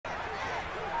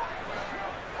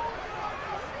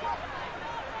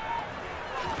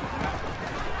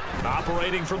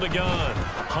Operating from the gun,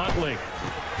 Huntley.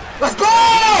 Let's go!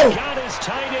 Got his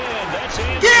tight end. That's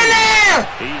Andy. Get in there!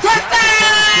 Touchdown!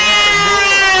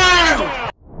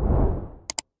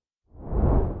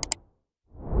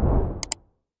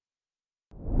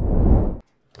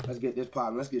 Let's get this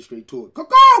popping. Let's get straight to it.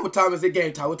 Coco! What time is it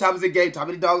game time? What time is it game time?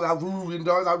 Any dogs out? Any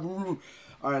dogs out? All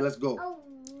right, let's go.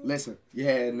 Listen.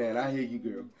 Yeah, man. I hear you,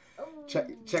 girl.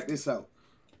 Check this out.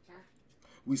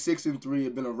 We 6-3.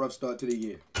 It's been a rough start to the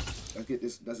year.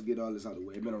 Let's get all this out of the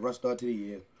way. It's been a rough start to the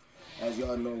year. As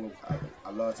y'all know,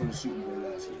 I lost in the Super Bowl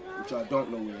last year. What y'all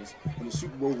don't know is, in the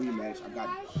Super Bowl rematch, I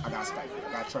got stifled.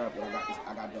 I got trampled.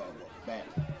 I got dog walked bad.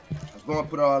 I was going to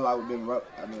put it all out. I've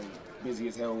been busy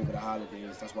as hell over the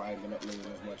holidays. That's why I ain't been uploading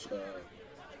as much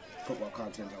football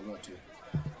content as I want to.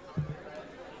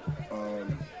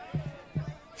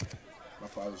 My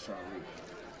father was trying to read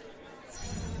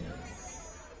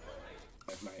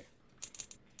last night.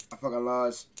 I fucking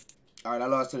lost. All right, I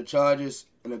lost to the Chargers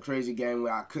in a crazy game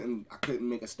where I couldn't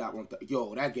make a stop on.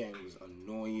 Yo, that game was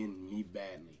annoying me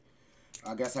badly.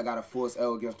 I guess I got a forced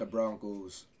L against the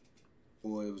Broncos,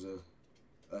 or it was a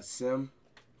sim,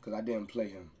 because I didn't play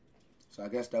him. So I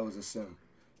guess that was a sim.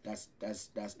 That's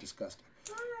disgusting.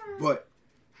 But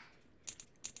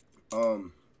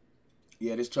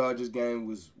yeah, this Chargers game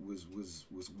was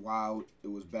wild.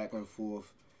 It was back and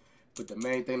forth. But the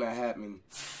main thing that happened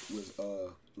was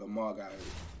Lamar got hurt.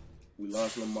 We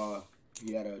lost Lamar.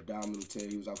 He had a abdominal tear.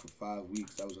 He was out for 5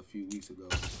 weeks. That was a few weeks ago.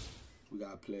 We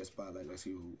got a player spotlight. Let's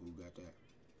see who got that.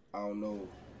 I don't know.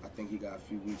 I think he got a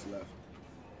few weeks left.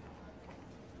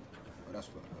 Oh, that's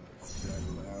for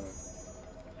Allen.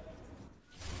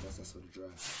 That's for the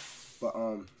draft. But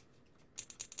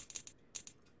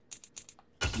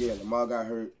yeah, Lamar got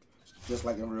hurt just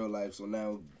like in real life. So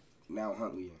now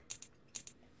Huntley in.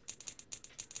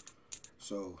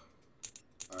 So.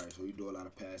 Alright, so we do a lot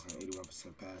of passing,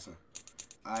 81% passing.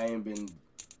 I ain't been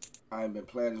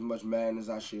playing as much Madden as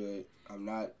I should. I'm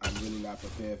really not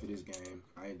prepared for this game.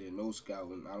 I ain't did no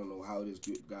scouting. I don't know how this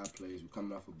guy plays. We're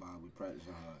coming off a bye. We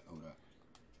practicing hard. Hold up.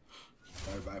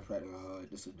 Everybody practicing hard.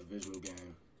 This is a divisional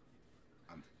game.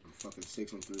 I'm fucking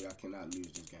 6-3. I cannot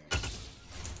lose this game.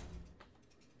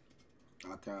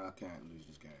 I can't lose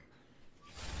this game.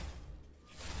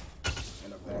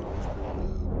 And the Bengals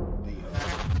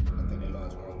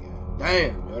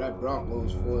damn, yo, that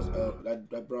Broncos force L.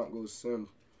 That Broncos sim.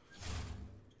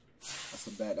 That's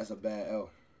a bad L.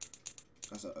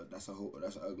 That's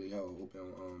an ugly hell.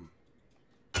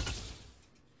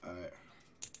 Alright.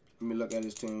 Let me look at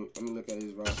his team. Let me look at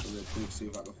his roster real quick, see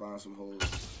if I can find some holes.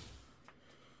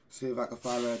 See if I can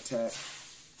find an attack.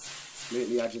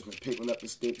 Lately I just been picking up the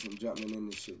sticks and jumping in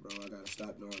this shit, bro. I gotta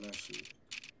stop doing that shit.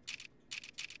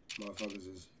 Motherfuckers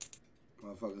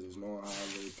is knowing how I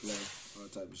really play, all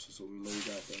type of shit. So we know we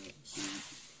got that. See,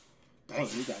 dang,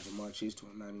 we got Jamar Chase to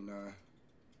a 99.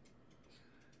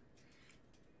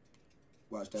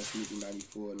 Watch that sneaky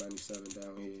 94, 97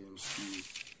 down here in speed.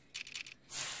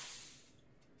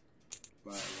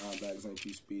 Linebackers ain't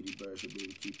too speedy. Bird should be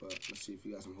able to keep up. Let's see if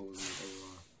he got some holes in his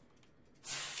O-line.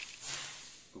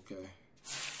 Okay.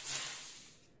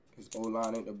 His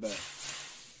O-line ain't the best.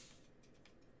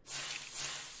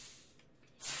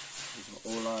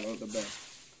 O-line ain't the best.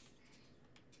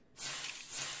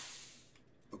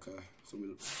 Okay, so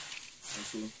let's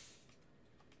see.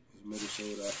 His middle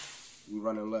showed up. We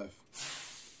running left.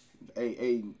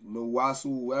 Hey, no Wasu,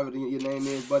 whatever your name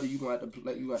is, buddy. You gonna have to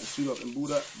play. You got to shoot up and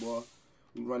boot up, boy.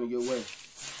 We running your way.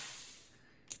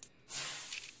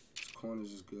 His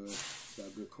corners is good.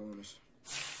 Got good corners.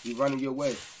 We running your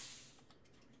way.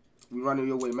 We running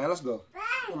your way, man. Let's go.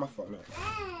 Where my phone at?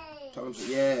 Tell him to,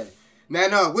 yeah.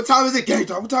 No. What time is it game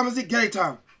time? What time is it game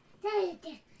time?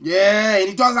 Yeah, and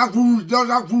he does out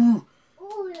rule.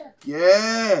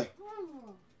 Yeah.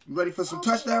 You ready for some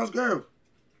touchdowns, girl?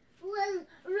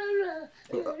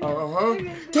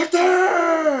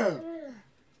 Touchdown!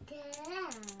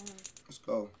 Let's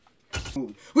go.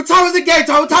 What time is it game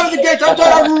time? What time is it game time?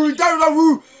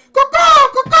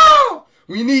 Go!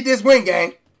 We need this win,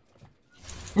 gang.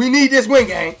 We need this win,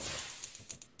 gang.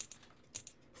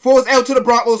 Forced L to the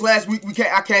Broncos last week.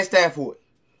 I can't stand for it.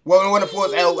 Well, it wasn't a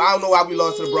forced L. I don't know why we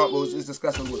lost to the Broncos. It's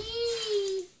disgusting.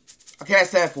 I can't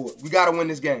stand for it. We gotta win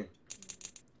this game.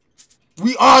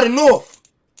 We are the North.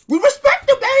 We respect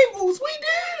the Bengals. We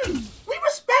do. We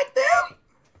respect them.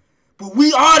 But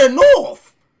we are the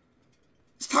North.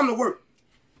 It's time to work.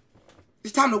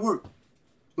 It's time to work.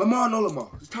 Lamar, no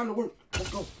Lamar. It's time to work. Let's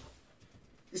go.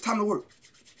 It's time to work.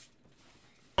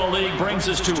 The league brings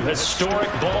us to historic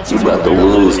Baltimore about to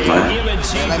lose, man.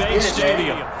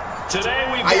 Stadium. Today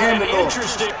we've got an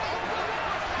interesting.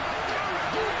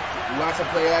 Lots of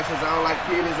play actions. I don't like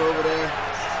Peters over there.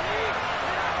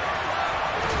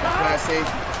 Class safe.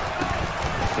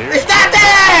 It's not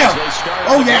there!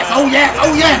 Oh yes, oh yes,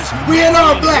 oh yes! We in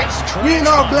all black. We in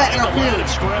all black in our field. A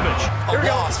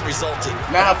loss resulted.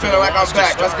 Now I'm feeling like I'm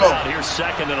back. Let's go.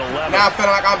 Now I'm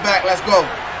feeling like I'm back. Let's go.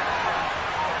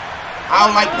 I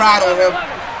don't like Pride on him.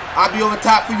 I'll be over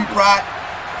top for you, Pride.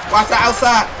 Watch the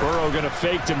outside. Burrow gonna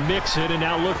fake to mix it and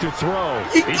now look to throw.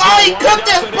 He cooked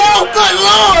this ball. Good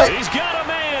Lord! He's got a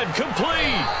man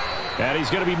complete. And he's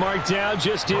going to be marked down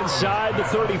just inside the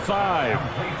 35.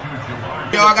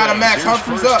 Yo, I got to match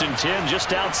Humphreys up. 10,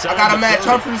 just outside I got to match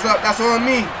Humphreys up. That's on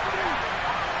me. 11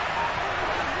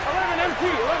 MT,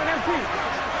 11 MT.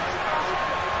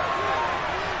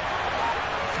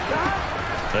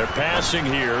 They're passing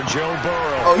here. Joe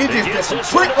Burrow. Oh, he just did some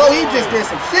trick. Oh, he just did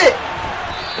some shit.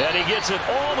 And he gets it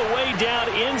all the way down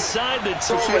inside the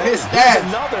some shit in his stash.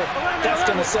 Another. That's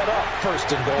going to set up first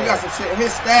and goal. He got some shit in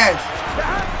his stash.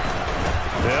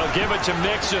 They'll give it to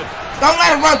Mixon. Don't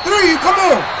let him run through you. Come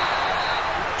on.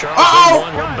 Charles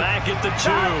one back at the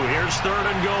 2. Here's 3rd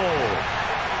and goal.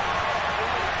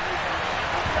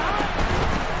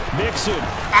 Mixon.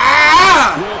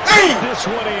 Damn. This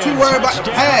one in. Too worried about the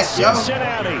pass, yo.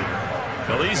 Cincinnati.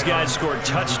 Well, these guys scored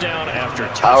touchdown after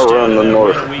I'll run touchdown the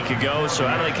north. a week ago. So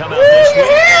how do they come out this week?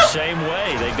 The same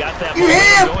way. They got that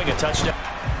ball going, a touchdown.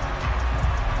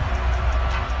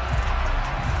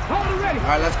 All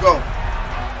right, let's go.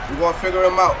 We're going to figure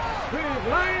him out.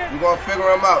 We're going to figure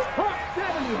him out.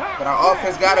 But our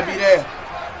offense got to be there.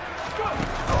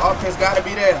 Our offense got to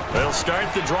be there. They'll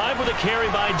start the drive with a carry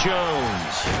by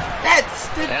Jones. That's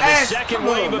the And the second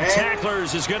wave of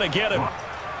tacklers is going to get him.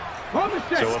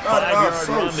 So a 5-yard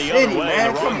run the other way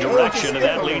in the wrong direction, and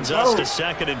that leads us to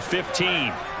 2nd and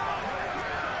 15.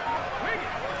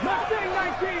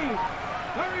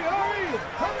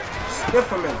 Stiff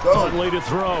him and go. Huntley to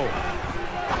throw.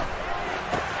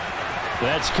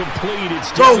 That's complete.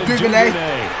 It's go, Duvernay.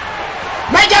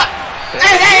 Make up!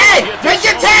 Hey! Make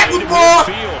your tackles, boy!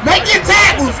 Make your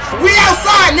tackles! We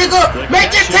outside, nigga!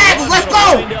 Make your tackles! Let's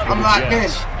go! I'm locked in.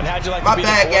 My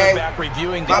bad, gang.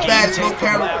 My bad, it's no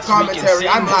camera commentary.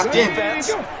 I'm locked in.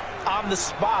 On the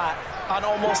spot on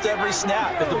almost every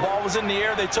snap. If the ball was in the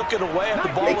air, they took it away. If the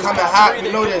ball They was coming hot,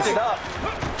 you know picked this. it up.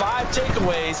 5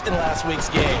 takeaways in last week's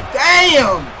game.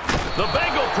 Damn! The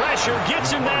Bengal pressure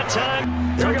gets him that time.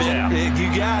 You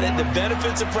got it. The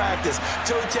benefits of practice.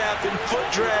 Toe tapping, foot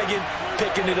dragging,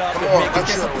 picking it up, Come and on, making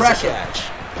let's get sure some it was a pressure. catch.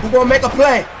 Who gonna make a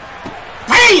play?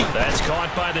 Hey! That's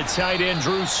caught by the tight end,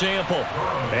 Drew Sample.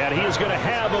 And he is going to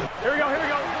have a... Here we go, here we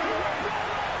go.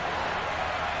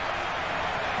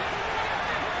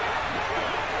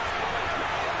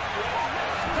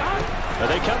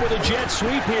 They come with a jet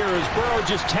sweep here as Burrow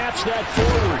just taps that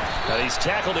forward. And he's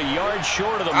tackled a yard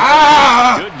short of the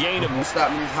mark. Good gain of...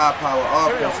 Stop these high-power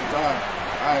offenses.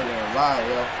 I ain't gonna lie,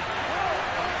 yo.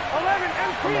 11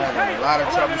 MT. I'm having a lot of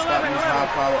trouble stopping these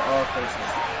high-power offenses.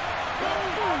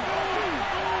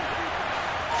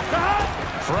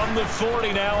 From the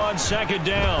 40 now on 2nd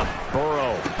down.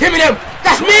 Burrow. Give me them!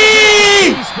 That's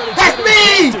me! That's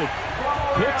me!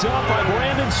 Picked up by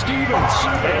Brandon Stevens.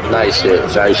 Nice shit,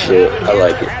 nice shit. I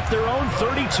like it. At their own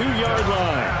 32-yard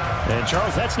line. And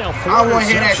Charles, that's now 4 I wanna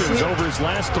hear that receptions shit. over his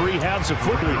last 3 halves of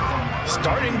football.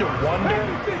 Starting to wonder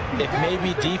if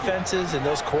maybe defenses and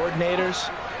those coordinators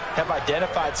have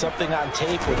identified something on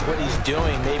tape with what he's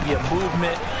doing. Maybe a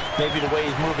movement, maybe the way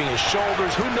he's moving his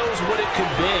shoulders. Who knows what it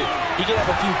could be? He could have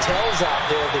a few tells out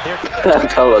there that they're...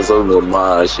 Tell us some little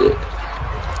mind shit.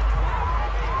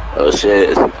 Oh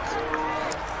shit.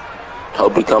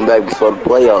 Hope we come back before the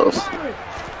playoffs.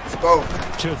 Let's go.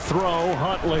 To throw,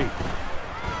 Huntley.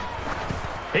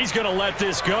 He's going to let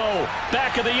this go.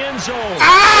 Back of the end zone.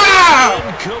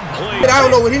 Incomplete. I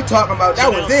don't know what he's talking about. That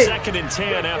was it. 2nd and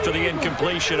 10 after the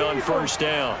incompletion on 1st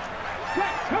down.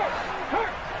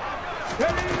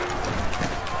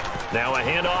 Now a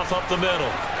handoff up the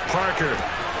middle. Parker.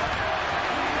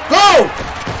 Go!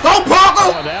 Go,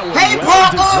 Parker! Hey,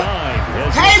 Parker!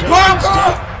 Hey,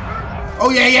 Parker! Oh,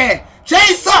 yeah.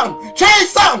 Change something! Change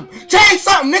something! Change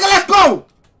something, nigga! Let's go!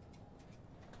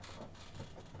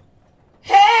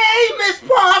 Hey, Miss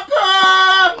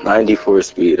Parker! 94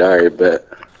 speed, alright, bet.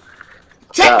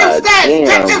 Check the stats! Damn,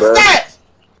 Check the bro. stats!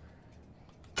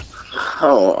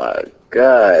 Oh my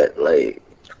god, like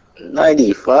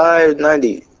 95,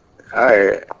 90.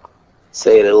 Alright.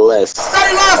 Say the less.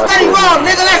 Steady long,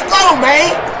 nigga! Let's go,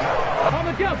 man!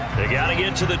 They got to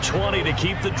get to the 20 to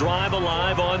keep the drive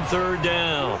alive on 3rd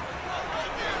down.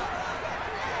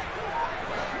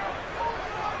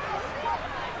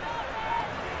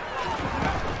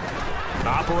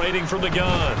 Operating from the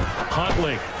gun.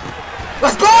 Huntley.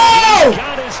 Let's go! He's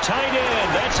got his tight end.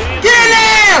 That's Andrews. Get in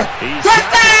there!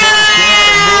 Touchdown!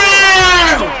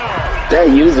 That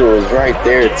user was right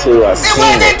there too. I It seen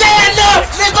wasn't it. there enough,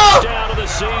 nigga! Down of the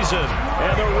season.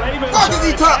 And the Ravens What is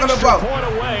he talking are an about? extra point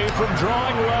away from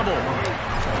drawing level.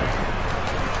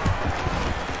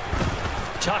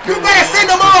 You better send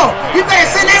them all! You better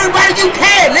send everybody you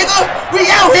can, nigga! We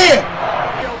out here!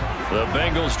 The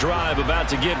Bengals drive about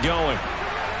to get going.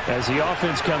 As the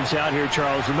offense comes out here,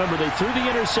 Charles, remember they threw the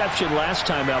interception last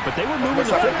time out, but they were moving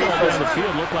the football down the field.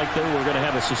 Looked like they were going to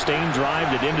have a sustained drive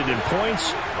that ended in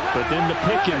points, but then the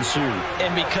pick ensued.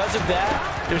 And because of that,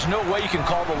 there's no way you can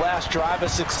call the last drive a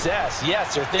success.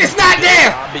 Yes, there are things It's not there!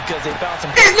 because they found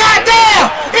some. It's not there!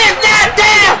 It's not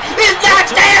there! It's not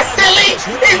there, silly!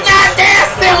 It's not there,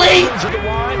 silly!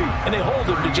 And they hold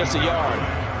him to just a yard.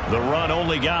 The run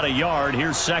only got a yard.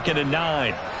 Here's 2nd and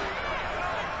 9.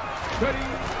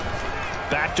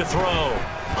 Back to throw.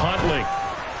 Huntley.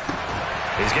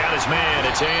 He's got his man.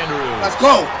 It's Andrews. Let's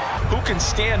go! Who can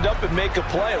stand up and make a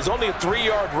play? It was only a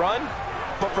 3-yard run,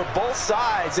 but for both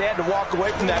sides, they had to walk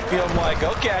away from that feeling like,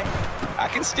 okay, I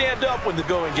can stand up when the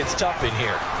going gets tough in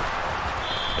here.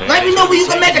 Let me know when you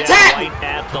can make a tackle. Right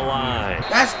at the line.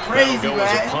 That's crazy, Now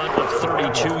goes a man. punt of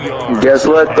 32 yards. Guess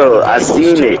what though? I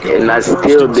seen it and I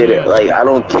still did it. Like I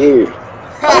don't care.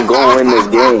 I'm gonna win this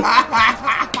game.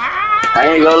 I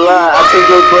ain't gonna lie. I took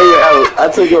your player out.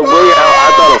 I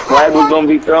thought a flag was gonna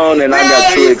be thrown and I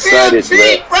got too excited,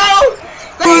 cheat, bro.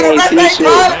 The ref ain't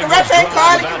called it. The ref ain't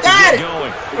called it. You got it.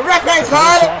 The ref ain't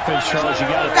called it.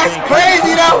 That's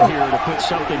crazy though. Here to put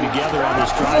something together on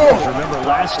this drive. Remember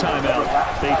last time out,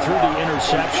 they threw the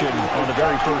interception on the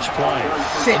very first play.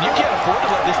 Shit. And you can't afford to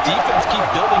let this defense keep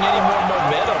building any more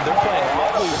momentum. They're playing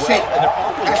awfully well, Shit. and they're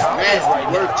awfully That's confident nasty right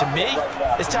now. work. To me,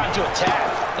 it's time to attack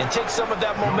and take some of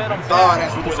that momentum Oh, back.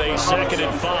 that's With a 2nd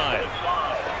and 5.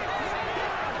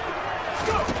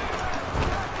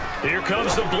 Here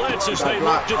comes the blitz as they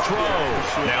look to throw.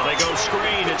 Now they go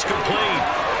screen. It's complete.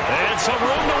 And some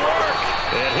room to work.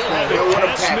 And he'll have it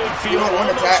past midfield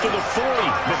almost to the 40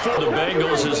 before the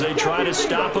Bengals as they try to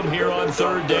stop him here on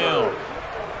 3rd down.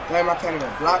 Damn, I can't even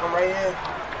block him right here.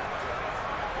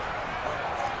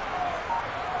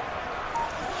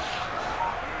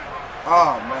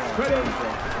 Oh, man.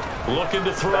 Looking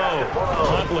to throw.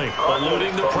 Huntley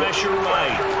eluding the pressure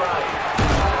right.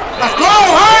 Let's go,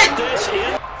 Hunt!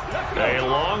 A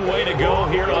long way to go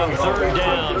here on 3rd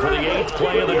down for the 8th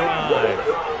play of the drive.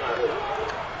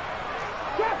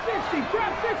 Trap 60,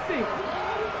 trap 60.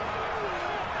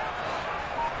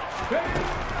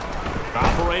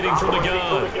 Operating from the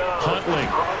gun. Huntley.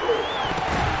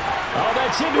 Oh,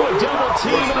 that's into a double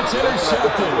team, and it's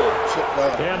intercepted.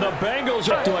 And the Bengals,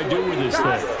 what do I do with this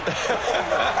thing?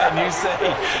 And you say,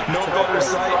 no better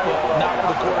sight, not for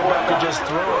the quarterback to just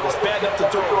throw it. It's bad enough to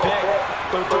throw a pick,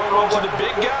 but throw one to the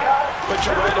big guy. But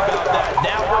you're right about that.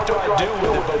 Now what do I do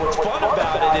with it? But what's fun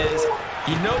about it is,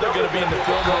 you know they're going to be in the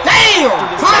field goal. Damn!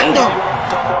 Clocked him!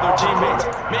 Talk to their teammates.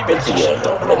 Maybe they should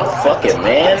throw it. Fuck it,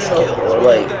 man.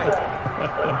 Like,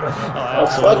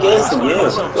 fuck is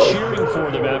Cheering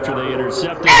for them after they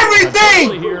intercepted.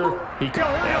 Everything! Here,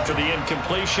 after the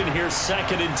incompletion, here's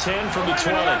 2nd and 10 from the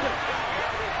 20.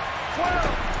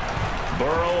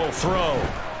 Burrow will throw.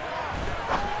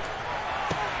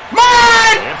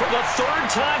 Mine! And for the 3rd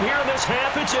time here in this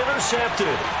half, it's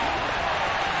intercepted.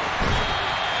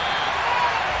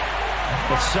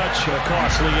 It's such a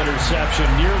costly interception,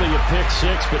 nearly a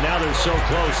pick-6, but now they're so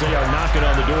close they are knocking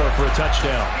on the door for a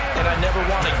touchdown. And I never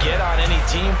want to get on any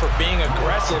team for being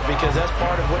aggressive because that's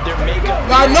part of what their makeup is.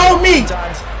 Y'all know me.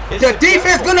 The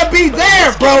defense gonna be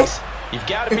there, bro. If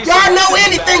y'all know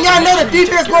anything, y'all know the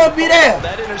defense gonna be there.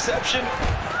 That interception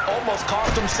almost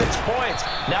cost them 6 points.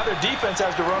 Now their defense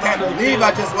has to run Can't onto the believe field.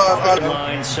 I just lost.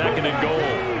 Line, 2nd and goal.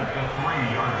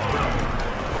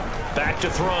 Back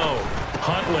to throw.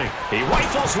 Huntley. He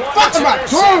rifles one. What am I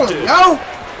doing, yo?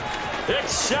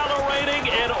 Accelerating,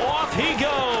 and off he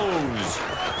goes.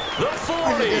 The I just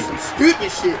did 40. some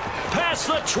stupid shit. Past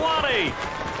the 20.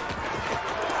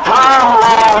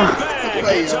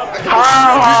 Play, Back yo.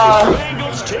 up to the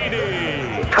Bengals TD.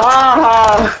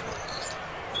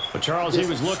 But Charles, he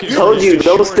was looking. Told you,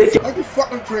 don't stick it. Are you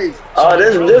fucking crazy? Oh,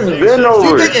 this been over.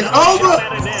 You think it's over?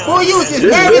 Boy, you was just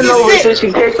This nervous been over as shit. since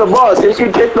you kicked the ball. Since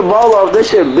you kicked the ball off, this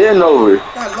shit been over.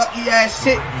 That lucky ass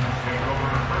shit.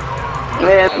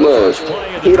 Man, look,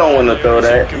 he don't want to throw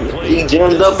that. He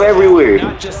jammed up everywhere.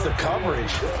 Not just the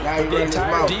coverage. Now he The running his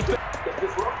entire mouth. defense.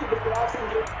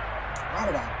 Why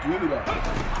did I do that?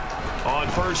 On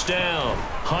 1st down,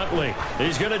 Huntley.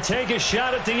 He's going to take a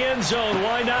shot at the end zone.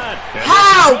 Why not?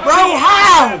 How, bro?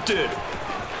 How?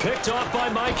 Picked off by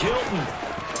Mike Hilton.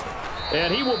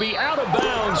 And he will be out of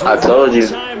bounds. I told you.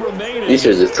 You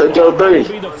should have just took your 3.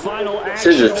 Should have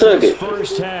just took it.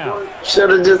 Should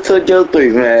have just took your 3,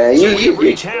 man.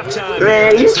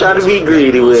 Man, you trying to be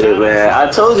greedy with it, man.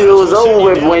 I told you it was over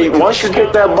with. Once you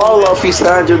picked that ball off, you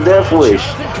signed your death wish.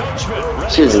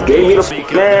 Shit just gave me the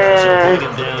man.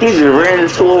 He just ran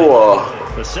into a wall.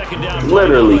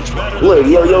 Literally. Look,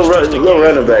 your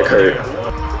running back hurt.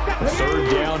 Third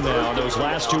down now. Those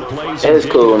last 2 plays. It's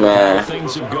cool, man.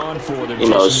 Things have gone for them. You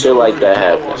know, shit like that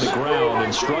happens. On the ground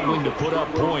and struggling to put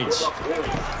up points.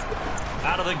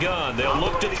 Out of the gun, they'll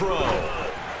look to throw.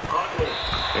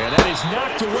 And that is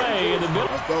knocked away in the middle.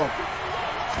 Let's go.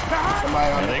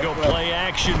 And they go play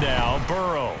action now.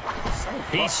 Burrow.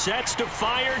 He sets to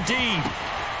fire deep.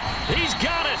 He's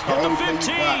got it at the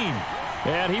 15.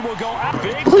 And he will go out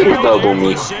big. Please double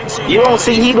me. You don't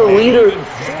see he the leader.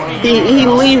 He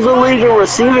leads the league in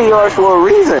receiving yards for a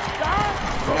reason.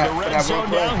 From the red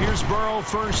zone now, here's Burrow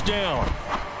first down.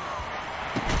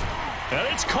 And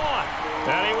it's caught.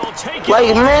 And he will take it.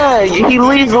 Like, man, he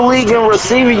leads the league in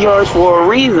receiving yards for a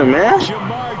reason, man.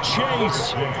 Jamar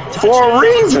Chase. For a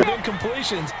reason.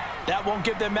 Incompletions. That won't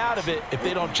get them out of it if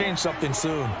they don't change something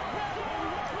soon.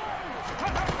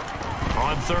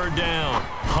 On third down,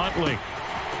 Huntley.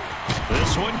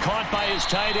 This one caught by his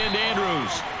tight end,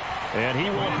 Andrews. And he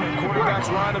will have quarterback's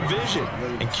line of vision.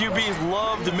 And QBs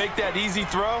love to make that easy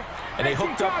throw. And they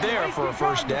hooked up there for a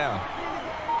first down.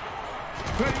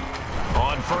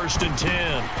 On 1st and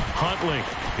 10, Huntley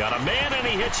got a man and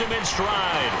he hits him in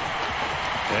stride.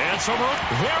 And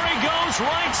there he goes,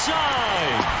 right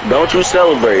side. Don't you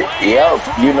celebrate. Yep,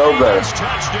 you know better.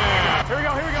 Touchdown. Here we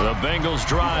go. The Bengals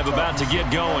drive about to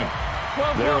get going.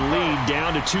 Their lead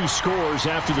down to 2 scores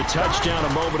after the touchdown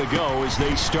a moment ago as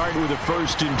they start with a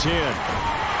 1st and 10.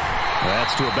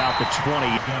 That's to about the 20.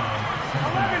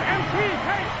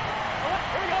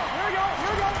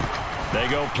 They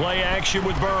go play action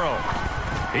with Burrow.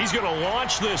 He's going to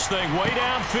launch this thing way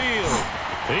downfield.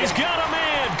 He's got a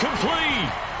man complete.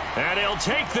 And he'll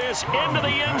take this into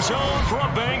the end zone for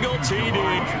a Bengal TD.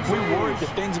 We worried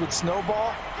that things would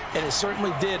snowball, and it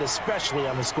certainly did, especially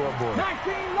on the scoreboard.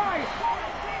 19 light.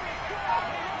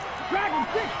 Dragon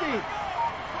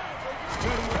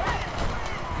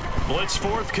 60. Blitz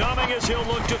forthcoming as he'll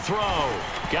look to throw.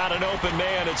 Got an open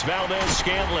man. It's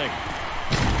Valdez-Scantling.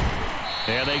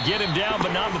 And they get him down,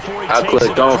 but not before he takes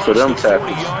it across the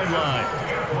 40-yard line.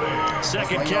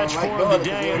 Second catch for him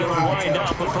today, and it'll wind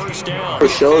up a first down. It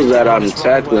shows that I'm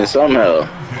tackling somehow.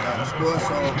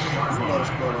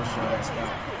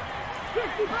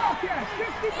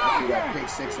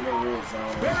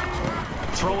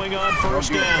 Throwing on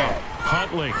first down.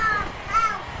 Huntley.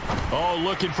 Oh,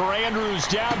 looking for Andrews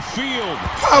downfield.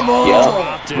 Come on.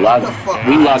 Yeah,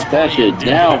 we locked that shit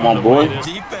down, my boy.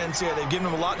 Defense here, they've given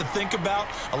him a lot to think about,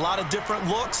 a lot of different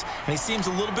looks, and he seems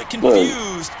a little bit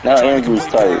confused. Look, now Andrews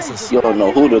tight. You don't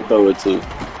know who to throw it to.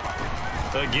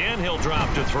 Again, he'll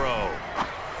drop to throw.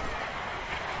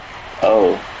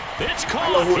 Oh. It's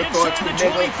caught inside the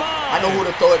 25. I know who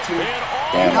to throw it to.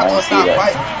 Damn, I don't see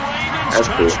that. That's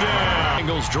cool.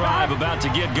 Bengals drive about to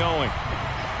get going.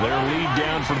 Their lead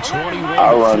down from 21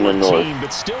 to 14,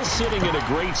 but still sitting in a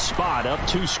great spot, up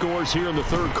 2 scores here in the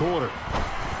 3rd quarter.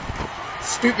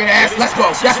 Stupid ass, let's go.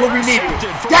 That's what we needed.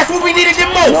 That's what we needed the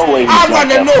most. No way I run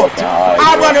the north.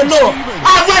 I run the north.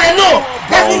 I run the north.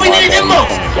 That's what we needed the most.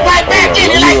 Right back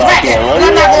in it like that. And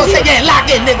I'm not going to say that. Lock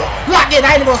in, nigga. Lock in.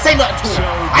 I ain't going to say nothing to him.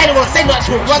 I ain't going to say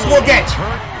nothing to him. Once more game.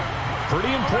 Pretty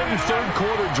important 3rd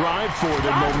quarter drive for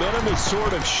them. Momentum has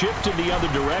sort of shifted the other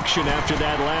direction after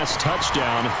that last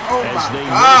touchdown as they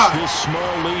miss this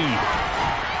small lead.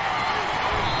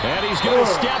 And he's going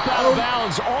to step out of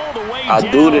bounds all the way down.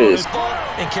 I do this.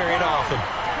 And carry it off.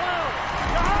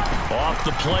 Off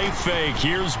the play fake.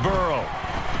 Here's Burrow.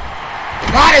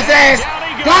 Got his ass.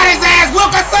 Got his ass,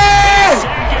 Wilkerson.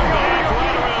 Second back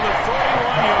right around the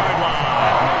 41-yard line.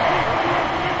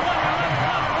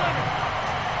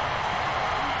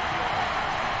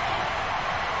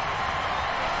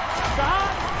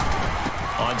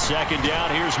 On second down,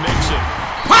 here's Mixon.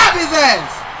 Pop his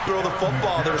ass. Throw the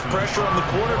football. There was pressure on the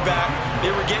quarterback.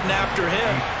 They were getting after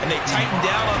him, and they tightened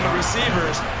down on the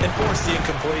receivers and forced the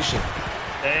incompletion.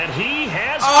 And he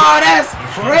has. Oh, that's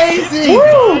crazy.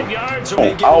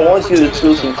 I want you to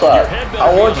choose some clock.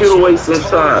 I want you to waste some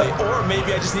time. Or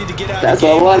maybe I just need to get out. That's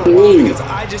all I need. Because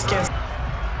I just can't.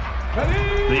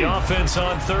 The offense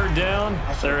on 3rd down.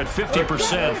 They're at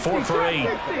 50%, 4 for 8.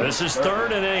 This is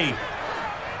 3rd and 8.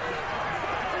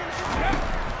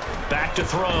 Back to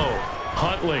throw.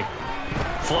 Huntley.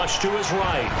 Flush to his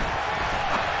right.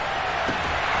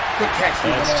 Good catch.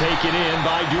 That's taken in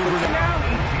by Duvernay.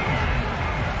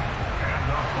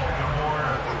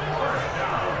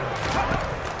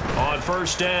 On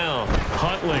first down,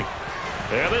 Huntley.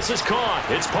 Yeah, this is caught.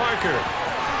 It's Parker.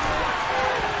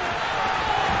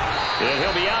 And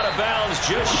he'll be out of bounds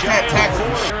just shy of the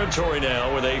 40 territory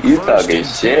now with a you first talking and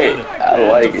shit. 10 I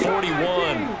like it.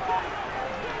 41.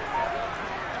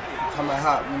 Coming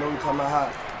hot. We know we coming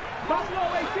hot. Buffalo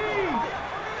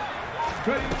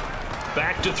 18.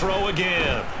 Back to throw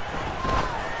again.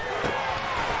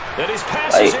 And his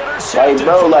pass is Like, intercepted.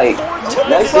 bro, like, What the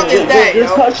that's fuck is that, just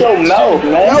yo? touch your mouth,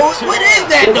 man. Yo, what is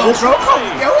that, though, bro? Come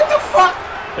on, yo, what the fuck?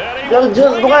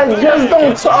 Just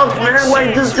don't talk, man.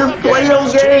 Like, just play your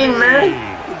game, man.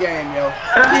 Good game, yo.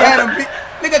 He had him beat.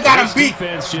 Nigga got him beat.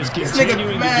 Defense just This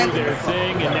continuing nigga, to do their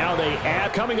thing, and now they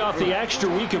add coming off the extra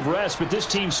week of rest, but this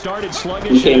team started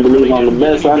sluggish. You can't believe I'm the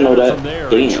best. I know that. From there,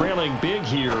 damn. trailing big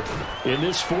here in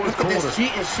this fourth Look at quarter. this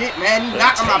cheating shit, man. He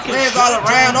knocking my players all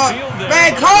around.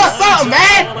 Man, call something,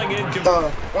 man.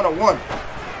 1-on-1.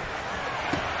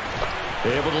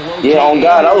 Yeah, on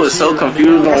God, I was so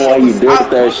confused on why you did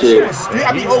that shit.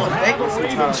 I be overthinking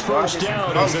Ravens sometimes, bro. first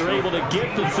down as they're able to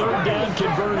get the third down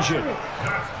conversion.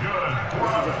 This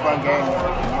is a fun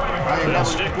game. They'll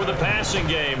stick with the passing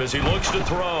game as he looks to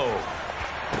throw.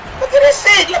 Look at this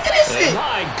shit. Look at this shit.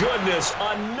 My goodness,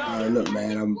 another. Look,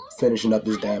 man, I'm finishing up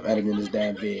this editing this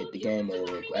damn vid. The game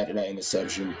over. After that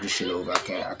interception, this shit over. I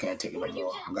can't take it no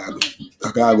more.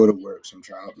 I gotta go to work. So I'm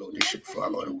trying to upload this shit before I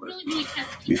go to work.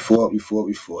 Before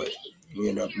it, we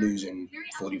end up losing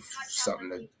 40-something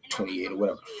to 28 or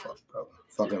whatever the fuck, bro.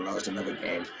 Fucking lost another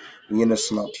game. We in a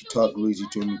slump. He talked greasy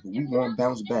to me, but we gonna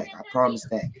bounce back. I promise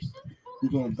that. We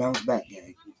gonna bounce back,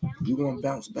 gang. We gonna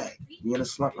bounce back. We in a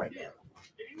slump right now.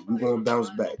 We're going to bounce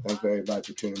back. Thanks for everybody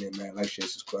for tuning in, man. Like, share,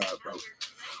 subscribe, bro.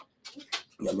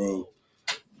 I mean,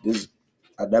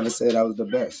 I never said I was the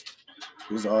best.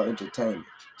 This is all entertainment.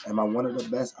 Am I one of the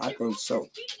best? I think so.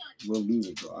 We'll lose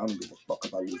it, bro. I don't give a fuck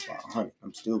if I lose by 100.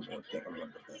 I'm still going to think I'm one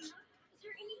of the best.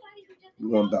 We're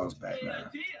going to bounce back, man.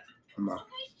 Come on.